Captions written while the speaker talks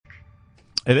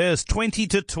It is 20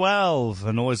 to 12,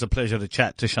 and always a pleasure to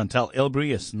chat to Chantell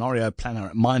Ilbury, a scenario planner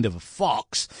at Mind of a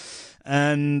Fox.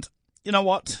 And you know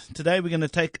what? Today we're going to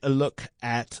take a look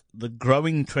at the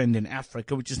growing trend in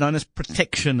Africa, which is known as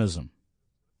protectionism.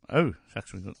 Oh,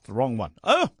 actually, that's the wrong one.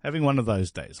 Oh, having one of those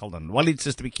days. Hold on. Walid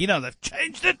says to me, Kino, they've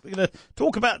changed it. We're going to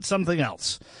talk about something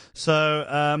else.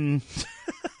 So,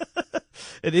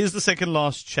 it is the second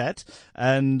last chat,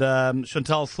 and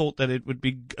Chantell thought that it would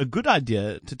be a good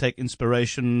idea to take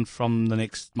inspiration from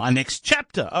my next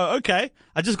chapter. Oh, okay.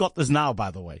 I just got this now,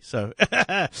 by the way. So,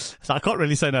 so I can't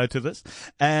really say no to this.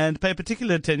 And pay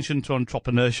particular attention to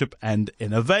entrepreneurship and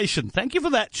innovation. Thank you for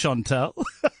that, Chantell.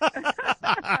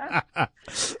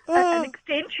 An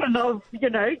extension of,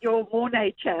 your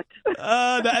Mornay chat.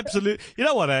 No, absolutely. You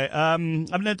know what? I mean,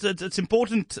 it's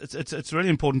important. It's really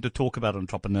important to talk about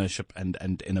entrepreneurship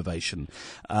and innovation.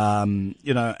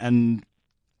 And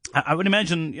I would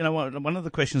imagine, one of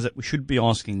the questions that we should be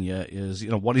asking here is,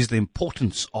 what is the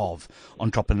importance of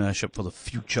entrepreneurship for the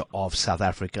future of South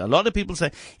Africa? A lot of people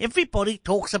say, everybody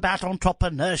talks about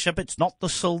entrepreneurship. It's not the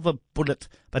silver bullet.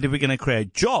 But if we're going to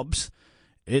create jobs,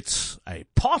 it's a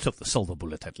part of the silver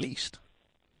bullet, at least.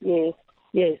 Yes.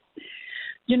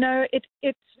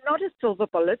 It's not a silver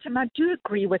bullet, and I do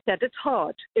agree with that. It's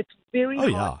hard. It's very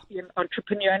hard to be an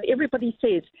entrepreneur, and everybody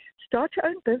says, start your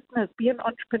own business, be an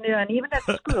entrepreneur, and even at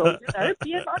school,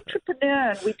 be an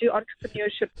entrepreneur, and we do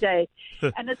Entrepreneurship Day,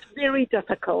 and it's very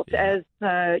difficult as,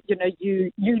 you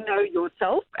know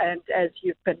yourself, and as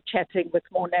you've been chatting with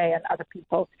Mornay and other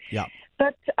people. Yeah.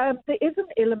 But there is an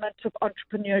element of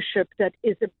entrepreneurship that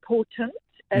is important,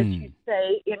 as you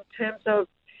say, in terms of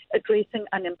addressing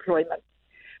unemployment.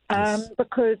 Yes.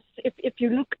 Because if you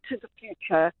look to the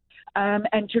future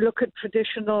and you look at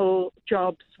traditional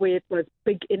jobs where it was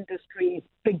big industries,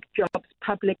 big jobs,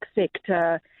 public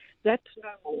sector, that's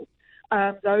no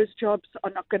more. Those jobs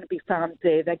are not going to be found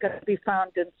there. They're going to be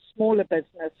found in smaller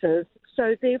businesses.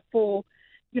 So therefore,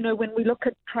 when we look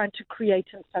at trying to create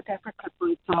in South Africa, for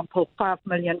example, 5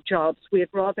 million jobs, we'd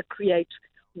rather create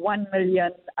 1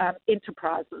 million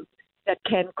enterprises that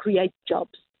can create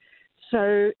jobs.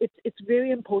 So it's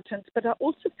very important. But I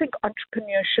also think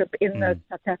entrepreneurship in the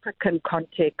South African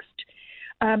context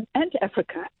and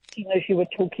Africa, if you were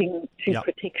talking to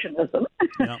protectionism,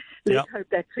 let's hope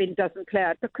that trend doesn't play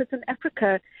out. Because in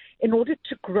Africa, in order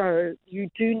to grow, you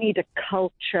do need a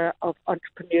culture of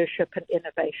entrepreneurship and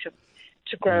innovation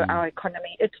to grow our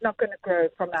economy. It's not going to grow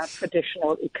from our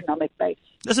traditional economic base.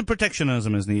 Listen,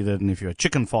 protectionism is needed, and if you're a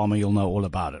chicken farmer, you'll know all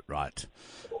about it, right?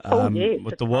 Yes,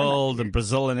 with the world and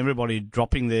Brazil and everybody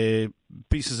dropping their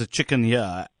pieces of chicken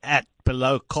here at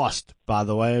below cost, by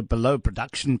the way, below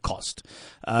production cost,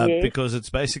 because it's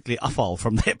basically offal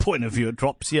from their point of view. It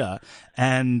drops here,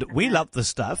 and we love the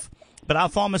stuff, but our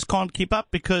farmers can't keep up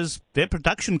because their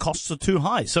production costs are too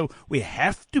high. So we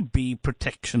have to be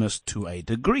protectionist to a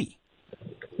degree.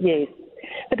 Yes,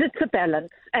 but it's a balance,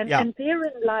 and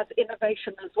therein lies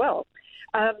innovation as well,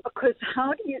 because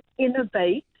how do you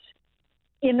innovate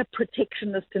in a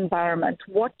protectionist environment?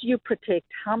 What do you protect?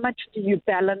 How much do you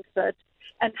balance it?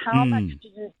 And how much do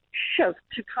you shift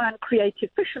to try and create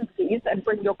efficiencies and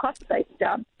bring your cost base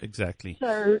down? Exactly.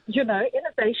 So,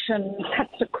 innovation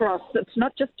cuts across. It's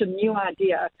not just a new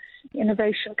idea.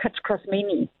 Innovation cuts across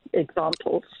many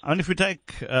examples. And if we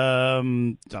take I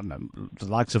don't know, the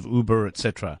likes of Uber,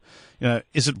 etc.,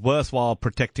 is it worthwhile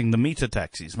protecting the meter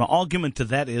taxis? My argument to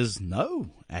that is no,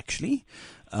 actually.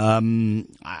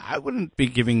 I wouldn't be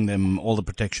giving them all the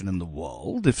protection in the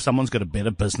world. If someone's got a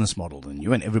better business model than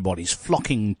you and everybody's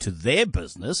flocking to their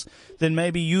business, then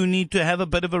maybe you need to have a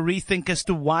bit of a rethink as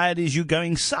to why it is you're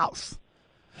going south.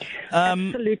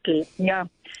 Absolutely, yeah.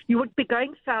 You would be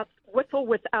going south with or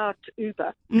without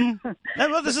Uber. No,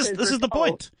 well, this is the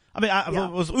point. I mean,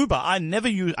 it was Uber. I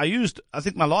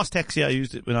think my last taxi I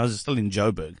used it when I was still in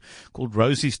Joburg, called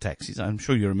Rosie's Taxis. I'm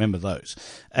sure you remember those.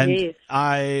 And yes.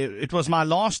 It was my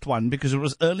last one because it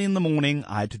was early in the morning.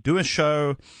 I had to do a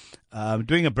show,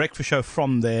 doing a breakfast show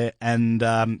from there. And,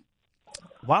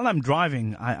 while I'm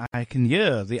driving, I can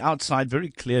hear the outside very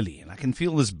clearly and I can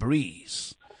feel this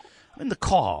breeze. I mean, the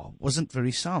car wasn't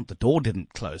very sound. The door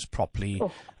didn't close properly.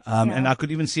 And I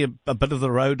could even see a bit of the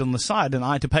road on the side, and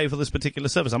I had to pay for this particular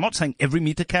service. I'm not saying every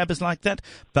meter cab is like that,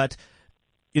 but,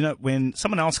 when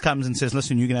someone else comes and says,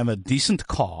 listen, you can have a decent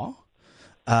car,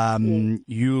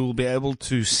 you'll be able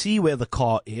to see where the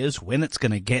car is, when it's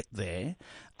going to get there,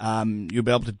 you'll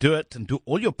be able to do it and do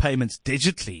all your payments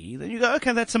digitally, then you go,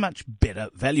 okay, that's a much better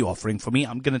value offering for me.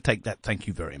 I'm going to take that. Thank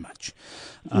you very much.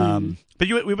 But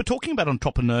we were talking about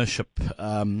entrepreneurship,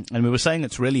 and we were saying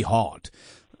it's really hard.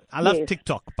 I love Yes.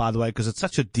 TikTok, by the way, because it's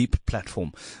such a deep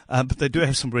platform. But they do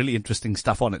have some really interesting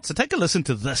stuff on it. So take a listen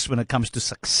to this when it comes to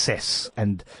success.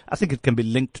 And I think it can be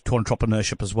linked to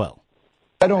entrepreneurship as well.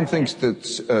 I don't think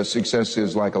that success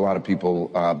is like a lot of people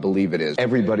believe it is.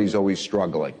 Everybody's always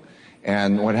struggling.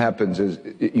 And what happens is,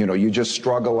 you just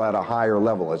struggle at a higher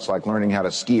level. It's like learning how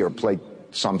to ski or play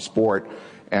some sport,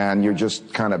 and you're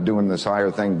just kind of doing this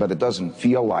higher thing, but it doesn't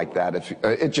feel like that.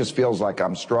 It just feels like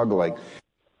I'm struggling.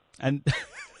 And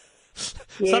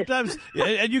Yes. sometimes,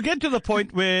 and you get to the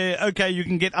point where, okay, you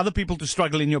can get other people to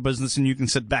struggle in your business and you can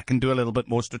sit back and do a little bit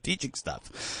more strategic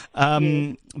stuff.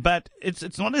 But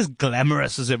it's not as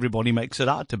glamorous as everybody makes it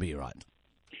out to be, right?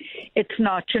 It's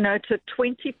not. It's a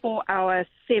 24-hour,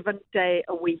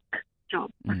 7-day-a-week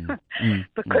job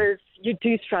because you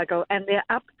do struggle, and there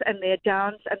are ups and there are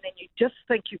downs, and then you just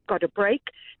think you've got a break,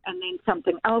 and then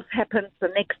something else happens. The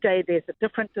next day there's a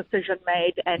different decision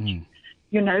made, and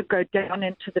go down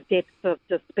into the depths of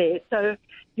despair. So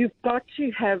you've got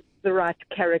to have the right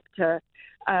character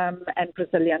and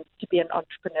resilience to be an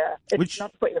entrepreneur. It's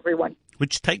not for everyone.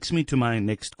 Which takes me to my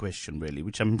next question, really,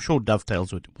 which I'm sure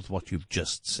dovetails with what you've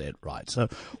just said, right? So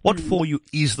what for you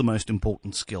is the most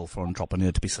important skill for an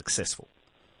entrepreneur to be successful?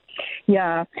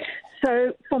 Yeah.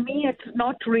 So for me, it's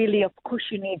not really, of course,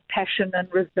 you need passion and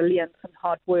resilience and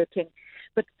hard working.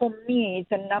 But for me,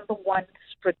 the number one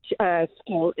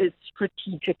skill is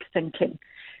strategic thinking.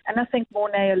 And I think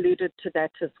Mornay alluded to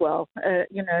that as well.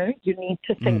 You need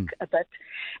to think a bit.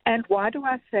 And why do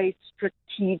I say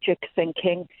strategic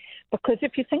thinking? Because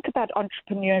if you think about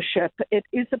entrepreneurship, it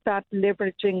is about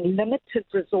leveraging limited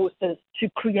resources to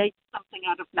create something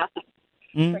out of nothing.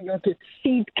 So you get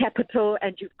seed capital,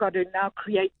 and you've got to now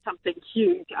create something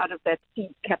huge out of that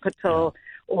seed capital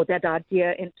or that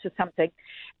idea into something.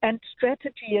 And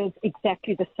strategy is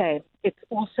exactly the same. It's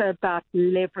also about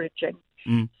leveraging.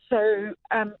 So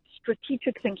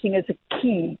strategic thinking is a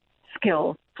key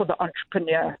skill for the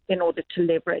entrepreneur in order to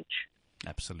leverage.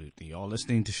 Absolutely. You're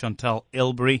listening to Chantell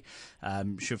Ilbury.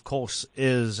 She, of course,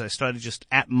 is a strategist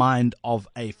at Mind of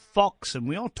a Fox, and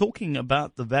we are talking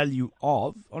about the value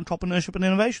of entrepreneurship and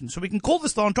innovation. So we can call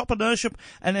this the Entrepreneurship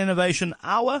and Innovation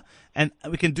Hour, and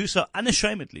we can do so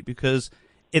unashamedly because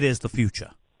it is the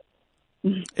future.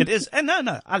 It is, and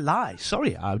no, I lie.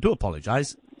 Sorry, I do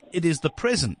apologize. It is the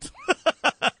present.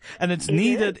 And it's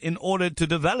needed in order to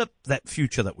develop that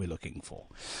future that we're looking for.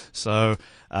 So,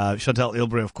 Chantell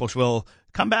Ilbury, of course, will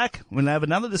come back. We'll have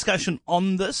another discussion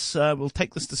on this. We'll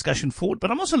take this discussion forward. But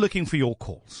I'm also looking for your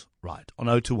calls, right, on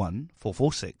 021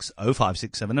 446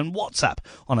 0567 and WhatsApp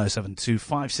on 072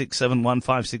 567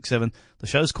 1567. The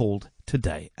show's called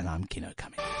Today, and I'm Kino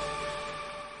Cumming.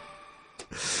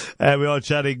 And we are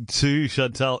chatting to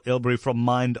Chantell Ilbury from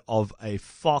Mind of a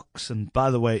Fox. And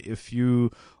by the way, if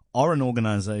you are an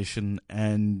organization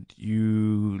and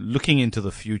you looking into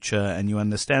the future and you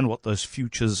understand what those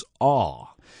futures are,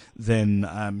 then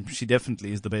she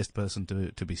definitely is the best person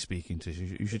to be speaking to.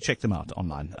 You should check them out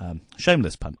online.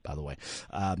 Shameless punt, by the way.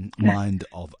 Mind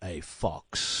of a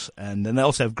Fox. And then they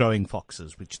also have Growing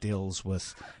Foxes, which deals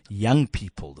with young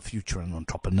people, the future and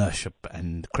entrepreneurship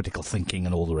and critical thinking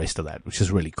and all the rest of that, which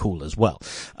is really cool as well.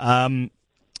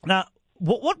 Now,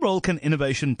 what role can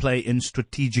innovation play in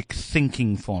strategic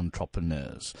thinking for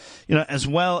entrepreneurs, as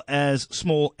well as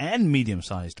small and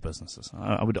medium-sized businesses?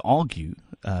 I would argue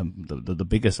the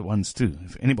biggest ones too.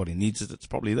 If anybody needs it, it's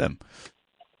probably them.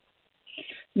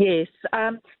 Yes.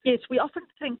 Yes, we often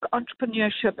think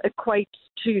entrepreneurship equates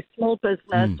to small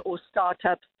business or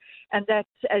startups, and that,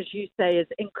 as you say, is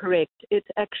incorrect. It's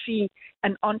actually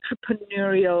an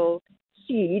entrepreneurial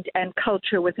seed and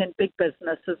culture within big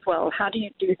business as well. How do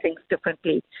you do things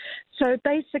differently? So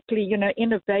basically,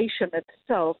 innovation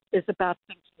itself is about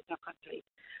thinking differently.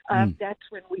 That's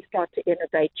when we start to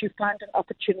innovate. You find an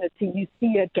opportunity, you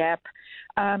see a gap,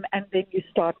 and then you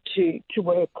start to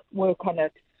work on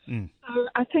it. So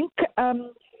I think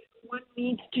one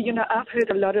needs to, I've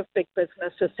heard a lot of big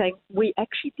businesses saying we're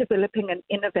actually developing an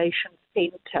innovation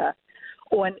center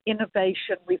or an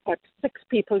innovation. We've got 6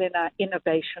 people in our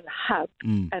innovation hub,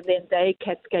 and then they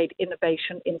cascade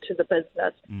innovation into the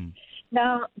business.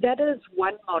 Now, that is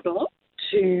one model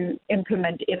to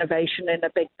implement innovation in a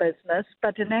big business,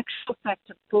 but in actual fact,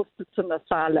 it still sits in a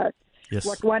silo. Yes.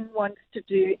 What one wants to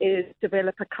do is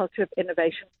develop a culture of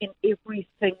innovation in every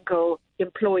single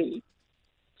employee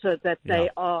so that they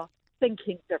are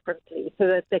thinking differently, so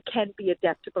that they can be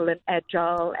adaptable and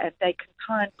agile, and they can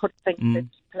try and put things into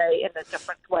play in a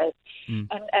different way. And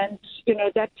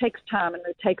that takes time, and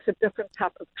it takes a different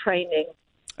type of training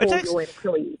for your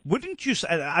employees. Wouldn't you say,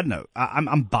 I don't know,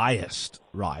 I'm biased,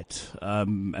 right,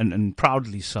 and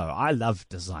proudly so. I love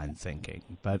design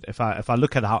thinking, but if I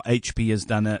look at how HP has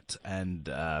done it, and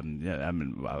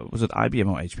was it IBM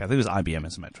or HP? I think it was IBM,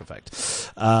 as a matter of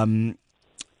fact.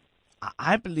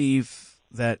 I believe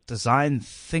that design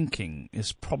thinking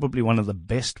is probably one of the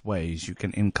best ways you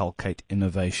can inculcate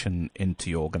innovation into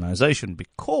your organization,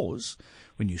 because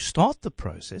when you start the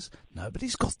process,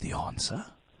 nobody's got the answer.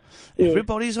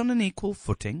 Everybody's on an equal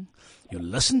footing. You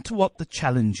listen to what the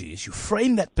challenge is. You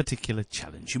frame that particular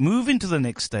challenge. You move into the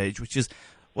next stage, which is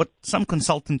what some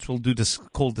consultants will do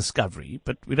call discovery,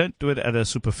 but we don't do it at a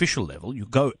superficial level. You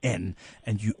go in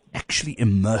and you actually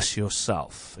immerse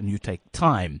yourself, and you take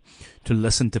time to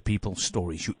listen to people's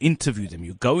stories. You interview them.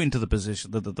 You go into the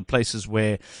position, the places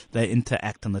where they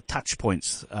interact and the touch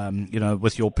points,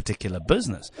 with your particular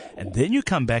business. And then you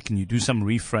come back and you do some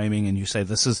reframing, and you say,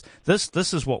 this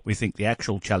is what we think the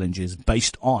actual challenge is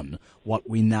based on what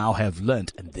we now have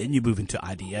learnt. And then you move into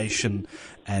ideation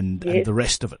and the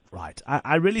rest of it, right?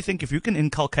 I really think if you can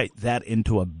inculcate that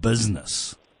into a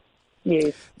business,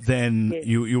 then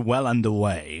you're well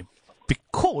underway,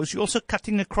 because you're also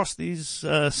cutting across these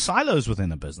silos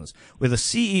within a business, where the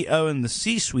CEO and the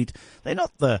C-suite, they're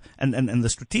not and the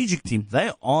strategic team,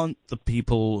 they aren't the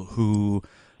people who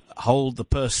hold the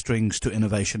purse strings to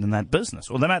innovation in that business.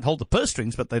 Or they might hold the purse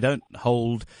strings, but they don't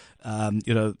hold, they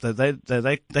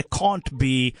can't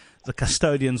be the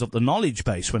custodians of the knowledge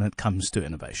base when it comes to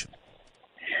innovation.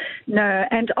 No,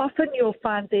 and often you'll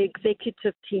find the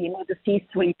executive team or the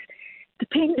C-suite,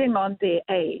 depending on their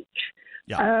age,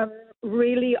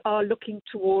 really are looking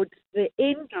towards the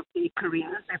end of their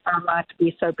careers, if I might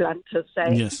be so blunt to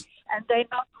say. Yes. And they're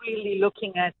not really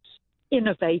looking at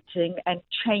innovating and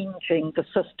changing the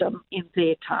system in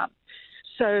their time.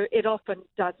 So it often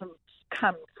doesn't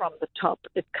come from the top.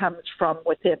 It comes from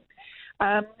within.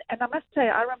 And I must say,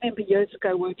 I remember years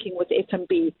ago working with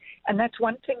F&B, and that's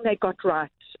one thing they got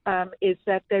right, is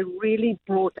that they really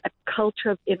brought a culture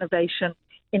of innovation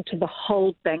into the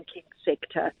whole banking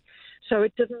sector. So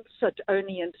it didn't sit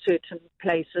only in certain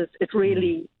places. It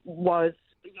really was,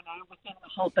 within the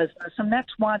whole business. And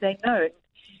that's why they're known,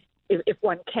 if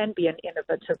one can be an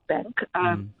innovative bank,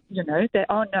 they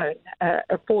are known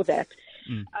for that.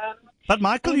 But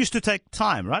Michael used to take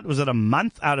time, right? Was it a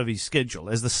month out of his schedule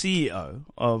as the CEO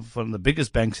of one of the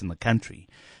biggest banks in the country,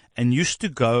 and used to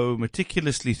go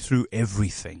meticulously through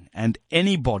everything, and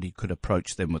anybody could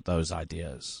approach them with those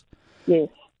ideas. Yes.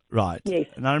 Right. Yes.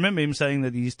 And I remember him saying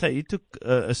that he took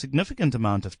a significant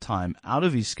amount of time out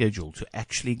of his schedule to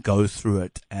actually go through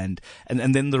it, and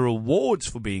then the rewards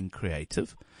for being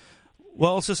creative were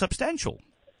also substantial.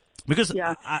 Because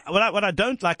what I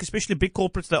don't like, especially big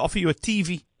corporates, they offer you a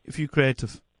TV if you're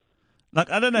creative. Like,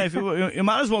 I don't know, if you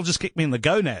might as well just kick me in the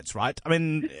gonads, right? I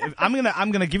mean, if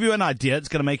I'm gonna give you an idea. It's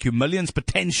gonna make you millions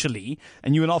potentially,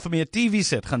 and you can offer me a TV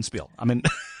set, Ganspiel. I mean,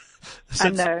 I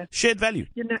know. Shared value.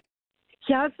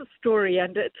 Here's a story,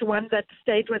 and it's one that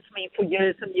stayed with me for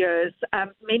years and years.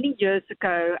 Many years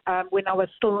ago, when I was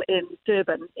still in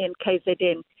Durban, in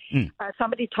KZN,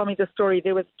 somebody told me the story.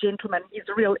 There was a gentleman, he's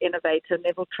a real innovator,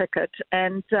 Neville Trickett,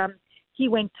 and he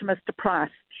went to Mr.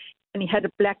 Price, and he had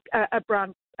a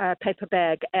brown paper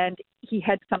bag, and he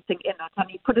had something in it, and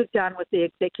he put it down with the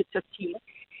executive team,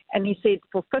 and he said,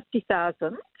 for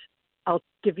 50,000, I'll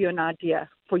give you an idea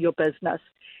for your business,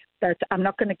 but I'm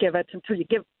not going to give it until you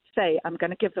say, I'm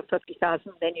going to give the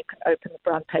 50,000, then you can open the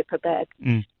brown paper bag.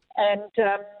 And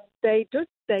they did.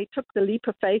 They took the leap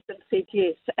of faith and said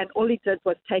yes, and all he did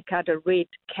was take out a red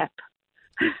cap.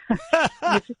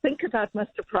 If you think about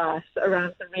Mr. Price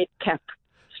around the red cap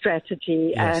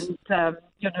strategy, and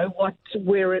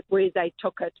where they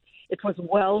took it, it was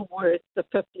well worth the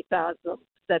 50,000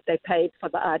 that they paid for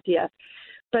the idea.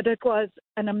 But it was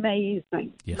an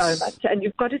amazing moment, and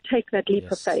you've got to take that leap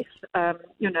of faith,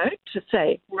 to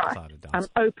say, right, I'm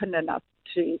open enough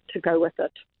to go with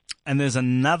it. And there's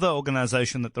another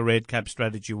organization that the Red Cap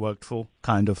strategy worked for,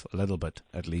 kind of, a little bit,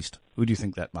 at least. Who do you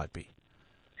think that might be?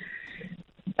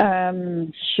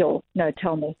 Sure. No,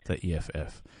 tell me. The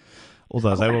EFF.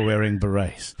 Although they were wearing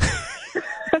berets.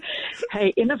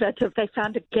 Hey, innovative. They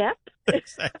found a gap.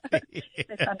 Exactly.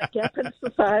 They found a gap in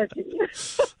society.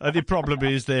 The problem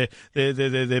is their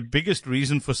biggest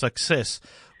reason for success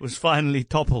was finally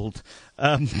toppled.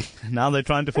 Now they're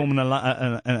trying to form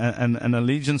an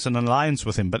allegiance and alliance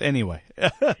with him. But anyway.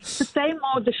 But they're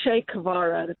more the Che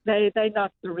Guevara. They're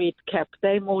not the red cap.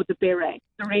 They're more the beret,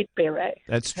 the red beret.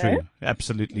 That's true.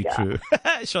 Absolutely true.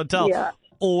 Chantell,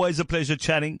 always a pleasure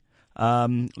chatting.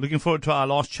 Looking forward to our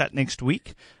last chat next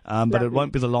week, but it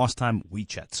won't be the last time we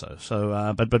chat.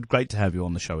 But great to have you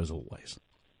on the show as always.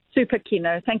 Super,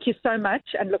 Kino. Thank you so much,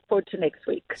 and look forward to next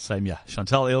week. Same, yeah.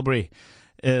 Chantell Ilbury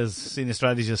is Senior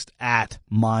Strategist at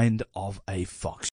Mind of a Fox.